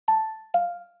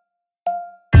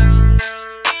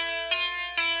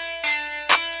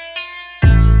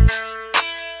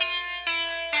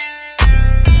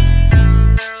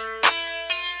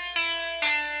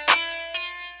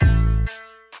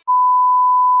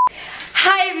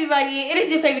Hi everybody, it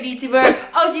is your favorite YouTuber,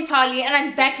 OG Parley, and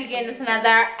I'm back again with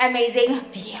another amazing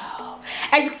video.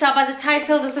 As you can tell by the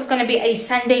title, this is going to be a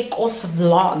Sunday course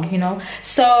vlog, you know.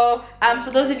 So,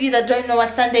 for those of you that don't know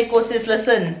what Sunday course is,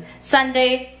 listen,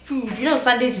 Sunday food, you know,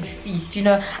 Sundays we feast, you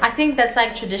know. I think that's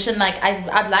like tradition, like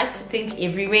I'd like to think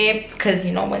everywhere, because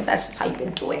you know, when that's just how you've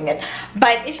been doing it.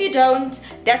 But if you don't,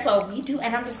 that's what we do,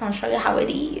 and I'm just going to show you how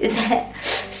it is.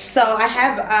 So, I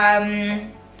have,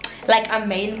 like a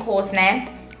main course now.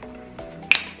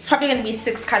 It's probably gonna be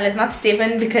 6 colors, not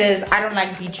 7, because I don't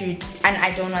like beetroot and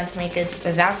I don't want to make it it's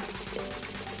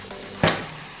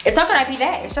not gonna be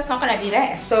there. It's just not gonna be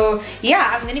there. So yeah,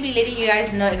 I'm gonna be letting you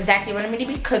guys know exactly what I'm gonna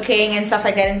be cooking and stuff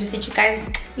like that, and just let you guys,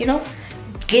 you know,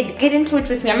 get into it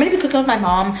with me. I'm gonna be cooking with my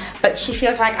mom, but she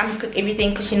feels like I'm gonna cook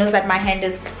everything because she knows that my hand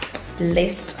is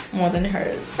blessed more than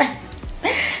hers.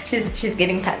 She's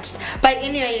getting touched. But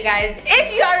anyway, you guys,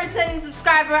 if you are a returning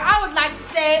subscriber, I would like to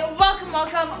say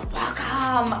welcome,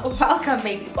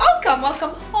 baby, welcome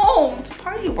home to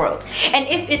Parley World. And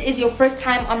if it is your first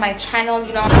time on my channel,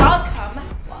 you know, welcome.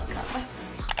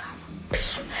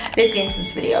 Let's get into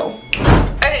this video.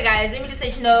 Okay guys, let me just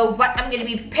let you know what I'm gonna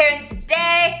be preparing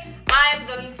today. I'm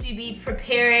going to be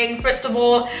preparing, first of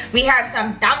all, we have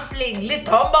some dumpling, listen,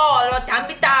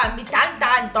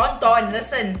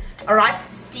 alright,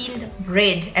 steamed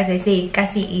bread, as I say,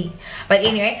 kasi. But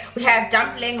anyway, we have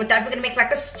dumpling. With that, we're gonna make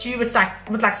like a stew with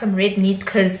like some red meat,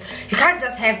 because you can't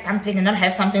just have dumpling and not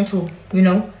have something to, you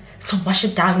know, to wash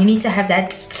it down. You need to have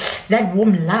that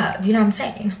warm love, you know what I'm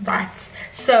saying, right?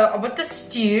 So with the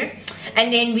stew,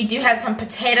 and then we do have some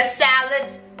potato salad.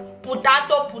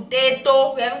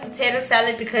 Potato. We have potato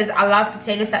salad because I love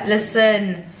potato salad.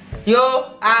 Listen,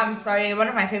 yo, I'm sorry, one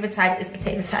of my favorite sides is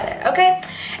potato salad. Okay,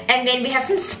 and then we have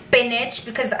some spinach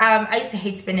because I used to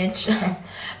hate spinach,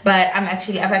 but I've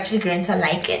actually grown to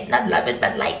like it, not love it,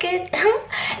 but like it.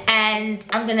 And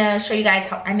I'm gonna show you guys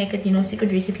how I make it, you know,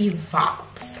 secret recipe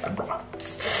vibes,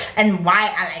 and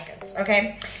why I like it.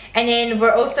 Okay, and then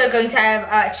we're also going to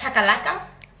have chakalaka,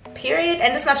 period.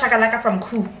 And this is not chakalaka from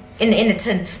Coop in a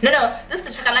tin. No, this is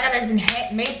the chakalaka that's been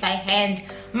made by hand.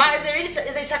 Is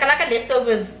the chakalaka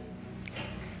leftovers?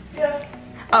 Yeah.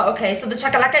 Oh, okay, so the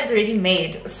chakalaka is already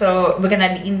made, so we're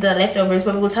gonna be eating the leftovers,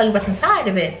 but we will tell you what's inside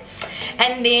of it.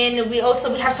 And then we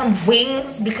have some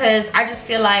wings, because I just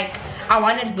feel like I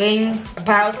wanted wings, but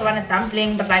I also wanted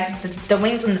dumpling, but like the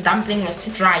wings and the dumpling was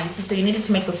too dry, you see, so you needed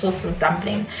to make the sauce for the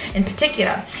dumpling in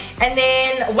particular. And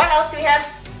then what else do we have?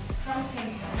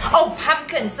 Oh,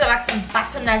 pumpkin, so like some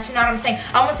butternut, you know what I'm saying?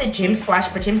 I almost said gem squash,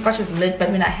 but gem squash is lit, but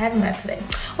we're not having that today.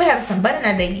 We have some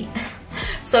butternut, baby.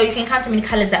 So you can count how many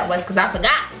colors that was, because I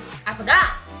forgot,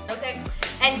 okay?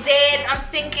 And then I'm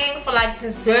thinking for like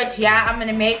dessert, yeah, I'm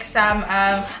gonna make some,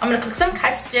 I'm gonna cook some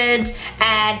custard,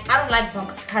 and I don't like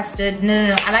boxed custard,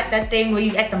 no, I like that thing where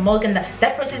you add the milk, and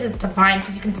that process is divine,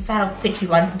 because you can decide how quick you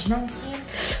want it, you know what I'm saying?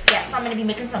 Yeah, so I'm gonna be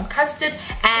making some custard,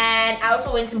 and I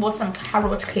also went and bought some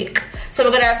carrot cake. So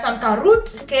we're gonna have some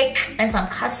carrot cake and some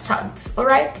custards,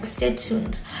 alright? Stay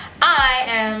tuned.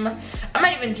 I'm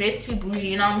not even dressed too bougie,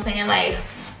 you know what I'm saying? Like,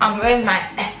 I'm wearing my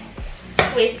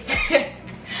sweats.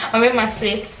 I'm wearing my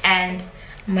sweats, and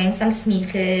I'm wearing some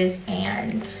sneakers,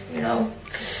 and you know.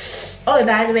 Oh,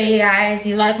 by the way, guys,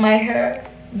 you like my hair?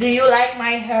 Do you like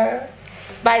my hair?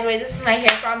 By the way, this is my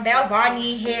hair from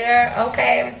Belvani Hair,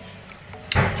 okay?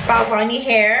 Belvani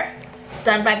Hair,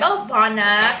 done by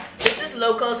Belvana. This is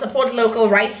local, support local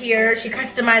right here. She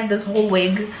customized this whole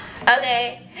wig.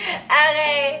 Okay.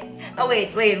 Oh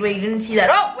wait, didn't see that.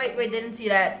 Oh wait, didn't see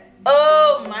that.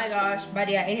 Oh my gosh. But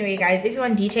yeah, anyway guys, if you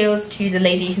want details to the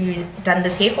lady who's done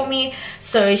this hair for me,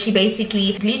 so she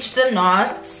basically bleached the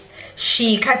knots,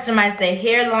 she customized the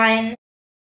hairline.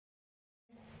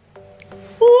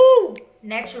 Woo!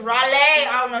 Natural,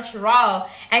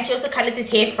 and she also colored this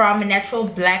hair from natural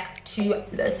black to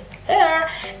this hair.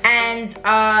 And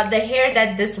the hair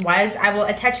that this was, I will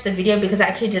attach the video because I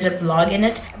actually did a vlog in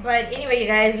it. But anyway, you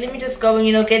guys, let me just go and,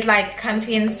 you know, get like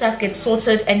comfy and stuff, get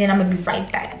sorted, and then I'm gonna be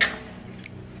right back.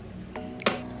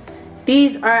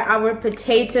 These are our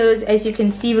potatoes. As you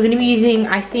can see, we're gonna be using,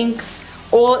 I think,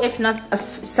 all, if not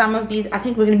some of these, I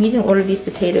think we're gonna be using all of these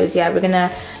potatoes. Yeah, we're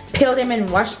gonna peel them and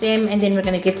wash them, and then we're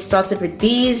gonna get started with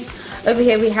these. Over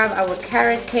here we have our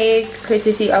carrot cake,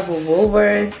 courtesy of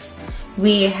Woolworths.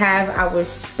 We have our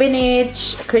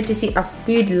spinach, courtesy of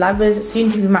Food Lovers,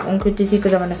 soon to be my own courtesy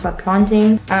because I'm gonna start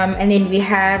planting. And then we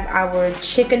have our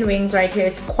chicken wings right here.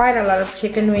 It's quite a lot of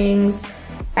chicken wings,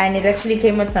 and it actually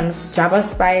came with some Java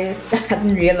spice. I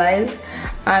didn't realize.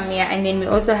 Yeah, and then we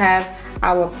also have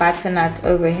our butternut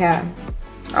over here,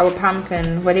 our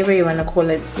pumpkin, whatever you want to call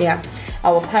it. Yeah,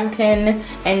 our pumpkin,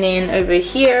 and then over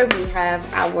here we have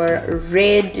our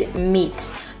red meat.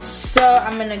 So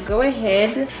I'm gonna go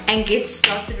ahead and get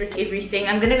started with everything.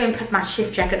 I'm gonna go and put my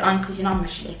chef jacket on because you know I'm a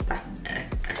chef.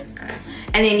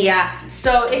 And then yeah,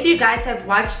 so if you guys have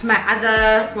watched my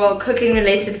other, well, cooking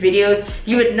related videos,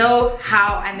 you would know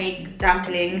how I make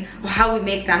dumpling, or how we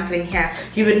make dumpling here.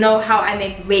 You would know how I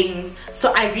make wings.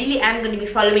 So I really am going to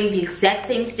be following the exact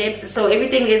same steps. So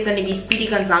everything is going to be Speedy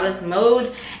Gonzalez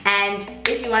mode. And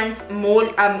if you want more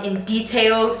in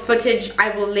detail footage, I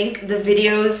will link the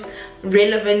videos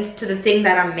relevant to the thing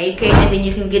that I'm making, and then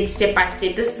you can get step by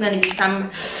step. This is going to be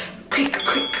some quick.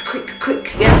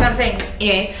 You know what I'm saying?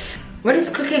 Anyway, what is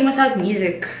cooking without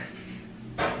music?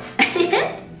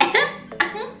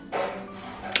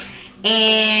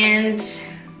 And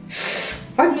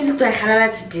what music do I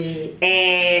have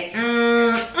today?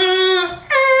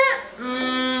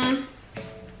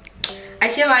 I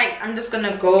feel like I'm just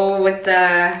gonna go with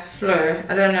the flow.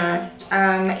 I don't know.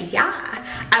 Yeah,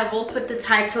 I will put the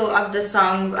title of the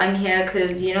songs on here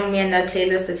because you know me and that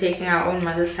playlist are taking our own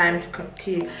mother's time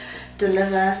to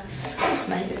deliver.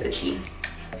 My head is so cheap.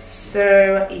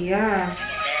 So yeah.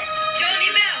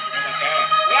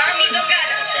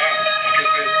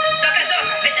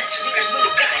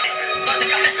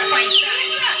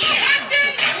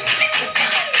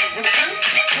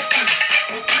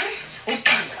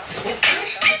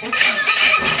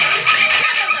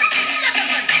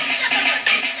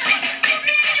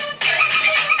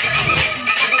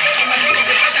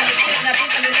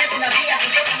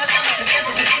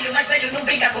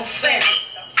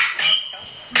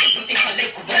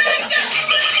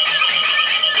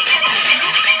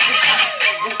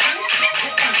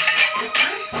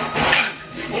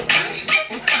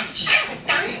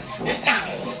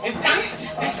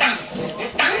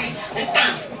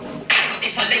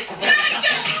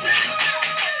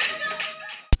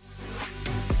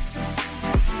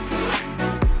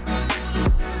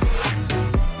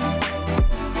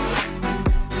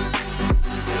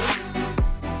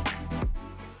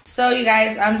 So you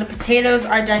guys, the potatoes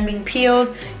are done being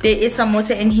peeled. There is some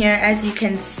water in here as you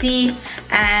can see,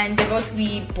 and they're going to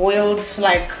be boiled,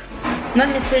 like not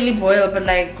necessarily boiled, but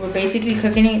like we're basically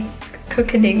cooking.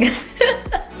 But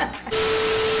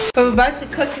we're about to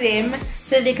cook them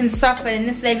so they can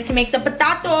soften, so that we can make the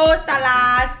potato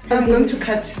salad. I'm going to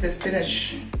cut the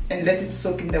spinach and let it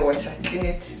soak in the water. Clean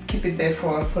it, keep it there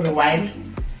for a while,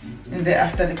 and then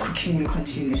after the cooking will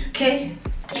continue. Okay?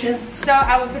 Cheers. So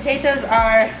our potatoes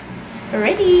are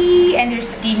ready and they're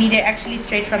steamy. They're actually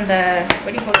straight from the,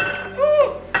 what do you call it?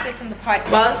 Ooh, straight from the pot.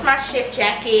 Well, it's my chef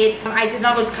jacket. I did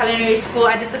not go to culinary school.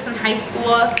 I did this in high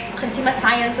school. Consumer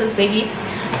sciences, baby.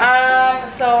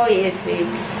 So yes,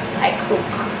 babes, I cook.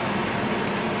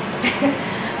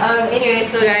 Anyway,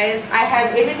 so guys, I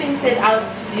have everything set out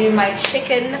to do my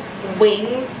chicken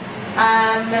wings.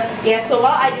 Yeah, so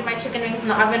while I do my chicken wings in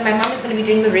the oven, my mom is going to be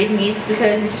doing the red meat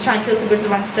because we're just trying to kill two birds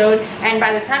with one stone. And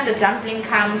by the time the dumpling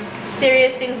comes,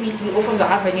 serious things need to be off of the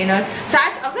oven, you know. So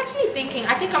I was actually thinking,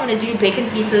 I think I'm going to do bacon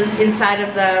pieces inside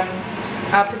of the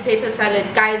potato salad.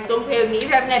 Guys, don't play with me. If you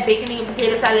haven't had bacon in your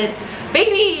potato salad,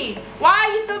 baby, why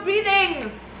are you still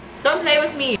breathing? Don't play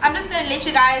with me. I'm just going to let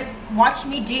you guys watch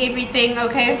me do everything,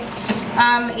 okay?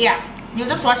 Yeah, you'll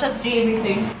just watch us do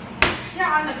everything.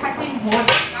 On the cutting board,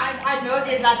 guys, I know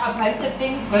there's like a bunch of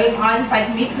things going on, but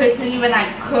me personally, when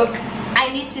I cook, I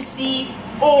need to see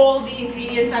all the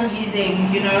ingredients I'm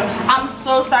using, you know. I'm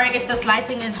so sorry if this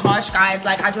lighting is harsh, guys.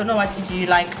 Like, I don't know what to do.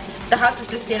 Like, the house is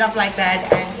just set up like that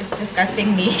and it's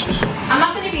disgusting me. I'm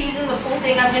not going to be using the full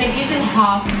thing. I'm going to be using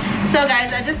half. So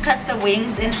guys, I just cut the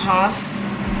wings in half.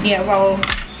 Yeah, well,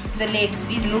 the legs,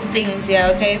 these little things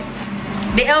here, okay.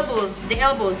 The elbows,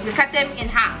 we cut them in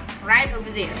half. Right over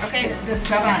there, okay? The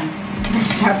straban. The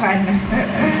straban.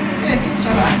 Yeah, the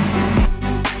straban.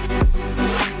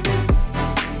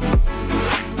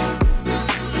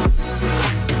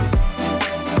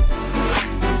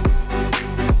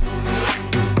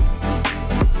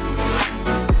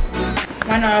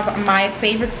 One of my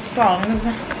favorite songs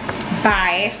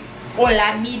by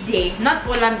Olamide. Not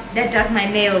Ola that does my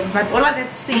nails, but Ola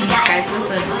that sings, guys.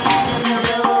 Listen.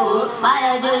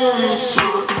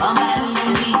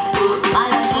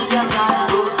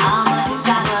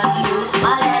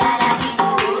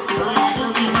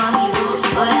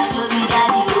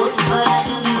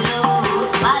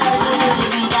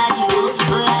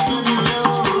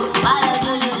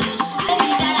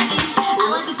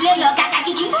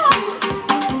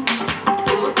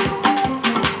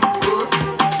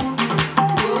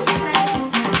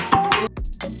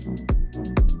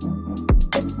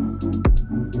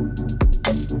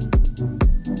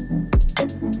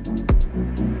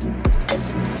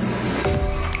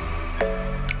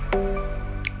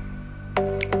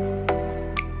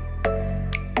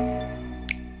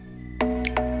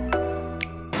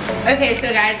 Okay,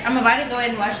 so guys, I'm about to go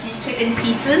and wash these chicken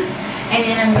pieces, and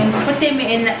then I'm going to put them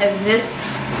in this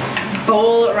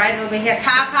bowl right over here.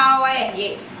 Tupperware,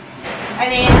 yes. And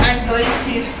then I'm going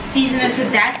to season it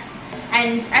with that.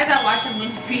 And as I wash, I'm going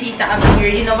to preheat the oven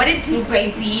here. You know what it do,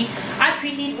 baby? I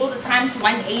preheat all the time to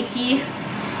 180.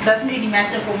 Doesn't really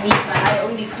matter for me, but I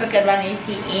only cook at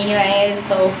 180 anyway.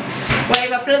 So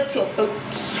whatever, float your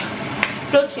boats.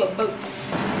 Float your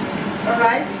boats.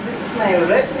 Alright, this is my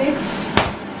red meat.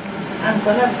 I'm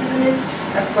gonna season it.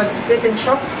 I've got steak and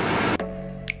chop.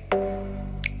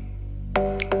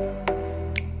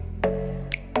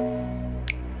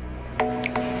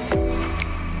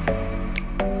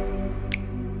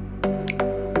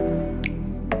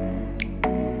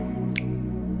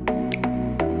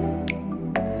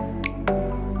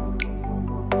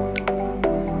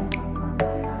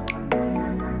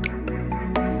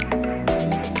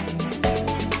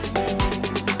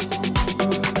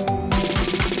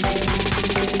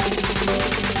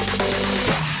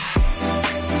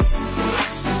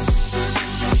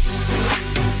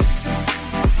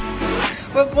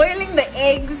 We're boiling the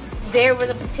eggs there where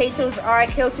the potatoes are.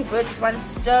 Kill two birds with one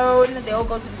stone. They all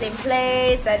go to the same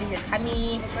place. That is your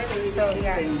tummy. So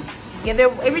yeah,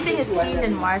 everything is cleaned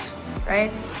and washed,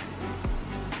 right?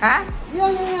 Huh?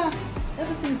 Yeah.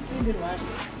 Everything's cleaned and washed.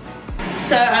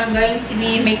 So I'm going to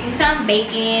be making some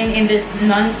bacon in this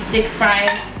non-stick fry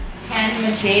pan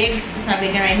majig. It's not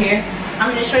bacon right here.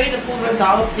 I'm going to show you the full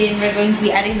results. Then we're going to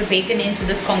be adding the bacon into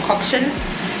this concoction.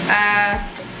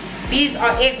 These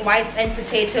are egg whites and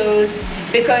potatoes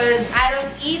because I don't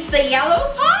eat the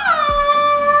yellow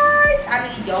part. I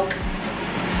don't eat yolk.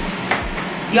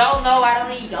 Y'all know I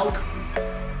don't eat yolk.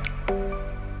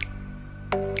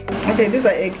 Okay, these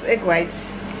are eggs, egg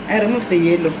whites. I removed the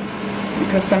yellow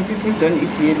because some people don't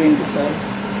eat yellow in this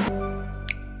house.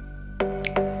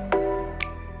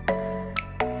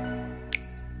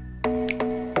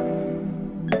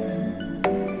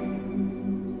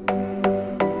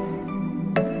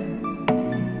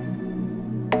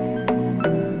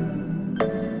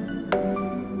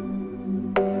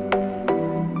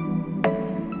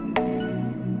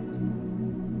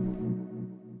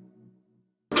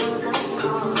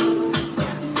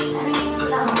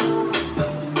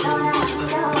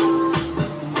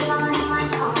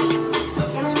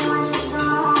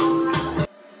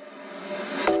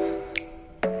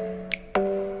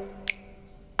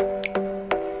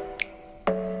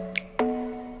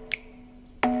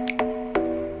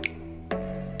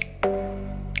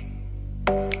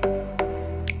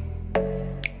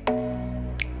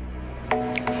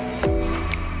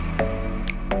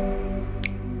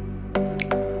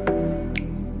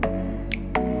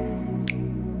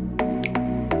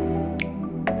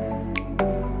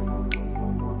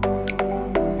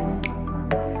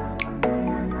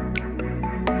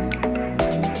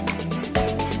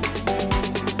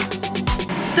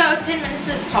 So 10 minutes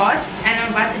has passed and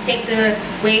I'm about to take the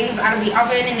wings out of the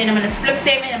oven, and then I'm going to flip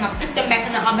them and I'm going to put them back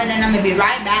in the oven, and I'm going to be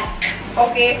right back.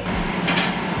 Okay.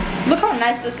 Look how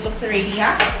nice this looks already,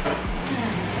 huh?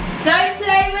 Don't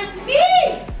play with me!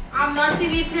 I'm not to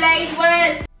be played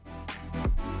with.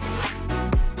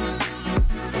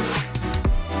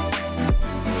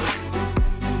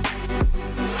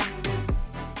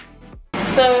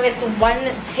 So it's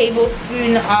 1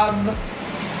 tablespoon of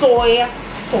soy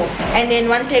sauce, and then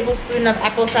 1 tablespoon of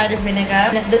apple cider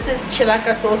vinegar. This is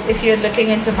chilaka sauce. If you're looking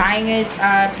into buying it,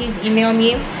 please email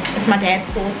me. It's my dad's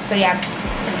sauce. So yeah,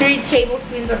 3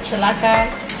 tablespoons of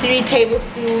chilaka, 3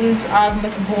 tablespoons of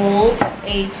Miss Balls,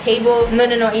 a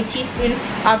teaspoon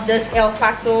of this El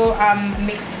Paso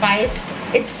mixed spice.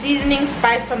 It's seasoning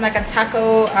spice from like a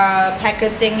taco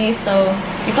packet thingy, so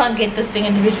you can't get this thing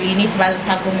individually. You need to buy the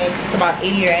taco mix. It's about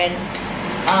 80 rand.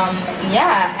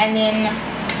 Yeah, and then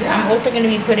I'm also going to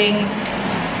be putting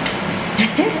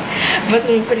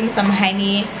some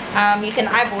honey. You can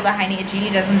eyeball the honey, it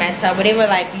really doesn't matter. Whatever,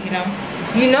 like, you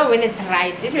know when it's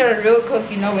right. If you're a real cook,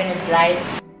 you know when it's right.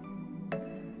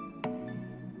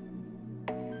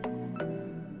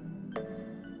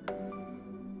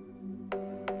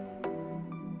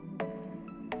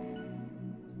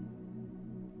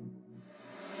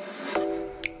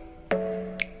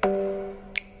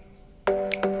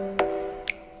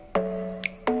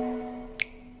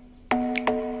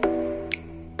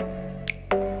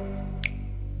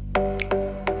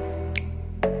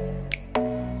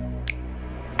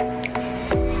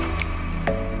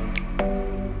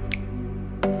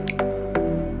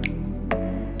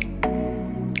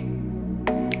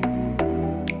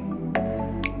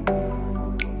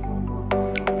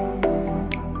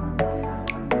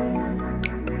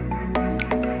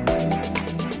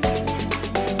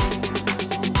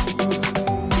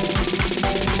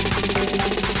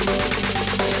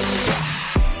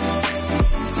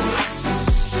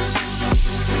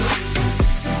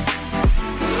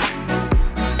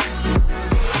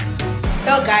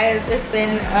 guys, it's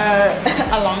been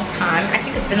a long time. I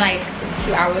think it's been like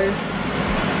 2 hours.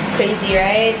 It's crazy,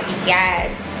 right?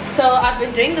 Yes. So I've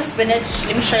been doing the spinach.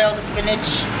 Let me show you all the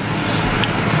spinach.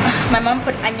 My mom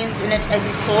put onions in it, as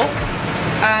you saw.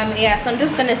 Yeah, so I'm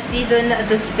just gonna season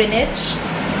the spinach.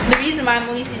 The reason why I'm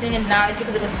only seasoning it now is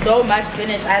because it was so much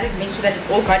spinach. I had to make sure that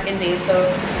it all got in there. So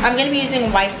I'm gonna be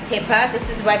using white pepper. This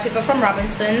is white pepper from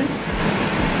Robinson's.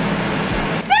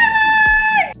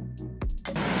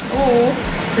 Oh,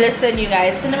 listen, you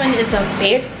guys, cinnamon is the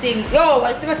best thing. Yo,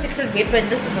 it's my secret weapon.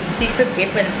 This is a secret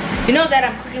weapon. You know that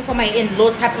I'm cooking for my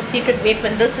in-law type of secret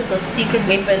weapon. This is a secret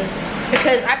weapon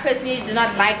because I personally do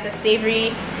not like the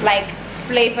savory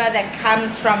flavor that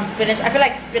comes from spinach. I feel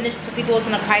like spinach to people with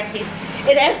an acquired taste.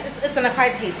 It's an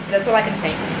acquired taste. That's all I can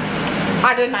say.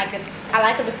 I don't like it. I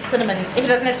like it with cinnamon. If it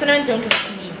doesn't have cinnamon, don't give it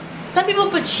to me. Some people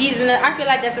put cheese in it. I feel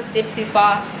like that's a step too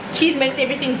far. Cheese makes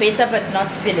everything better, but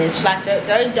not spinach. Like,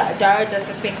 don't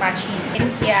disrespect my cheese.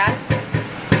 Yeah,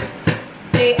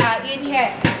 they are in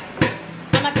here.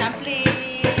 I'm a dumpling.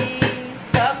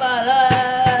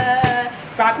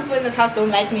 Brown people in this house don't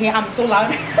like me. I'm so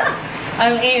loud.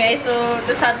 Anyway, so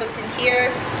this is how it looks in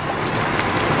here.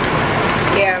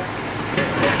 Yeah.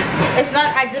 It's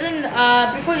not, I didn't,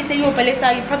 before you say you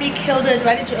Balesa, you probably killed it.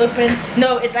 Why did you open?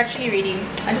 No, it's actually ready.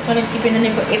 I just want to keep it in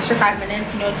there for extra 5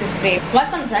 minutes, you know, to spare.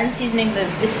 Once I'm done seasoning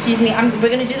this, excuse me, we're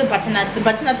going to do the butternut. The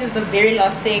butternut is the very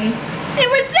last thing.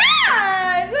 And we're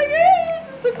done! Like, it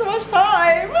just took so much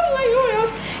time. I'm like, oh my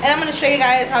gosh. And I'm going to show you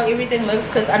guys how everything looks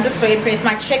because I'm just so impressed.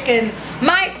 My chicken!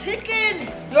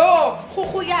 Yo!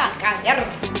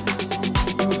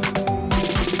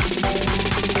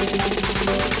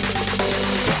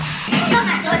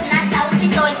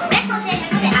 Soy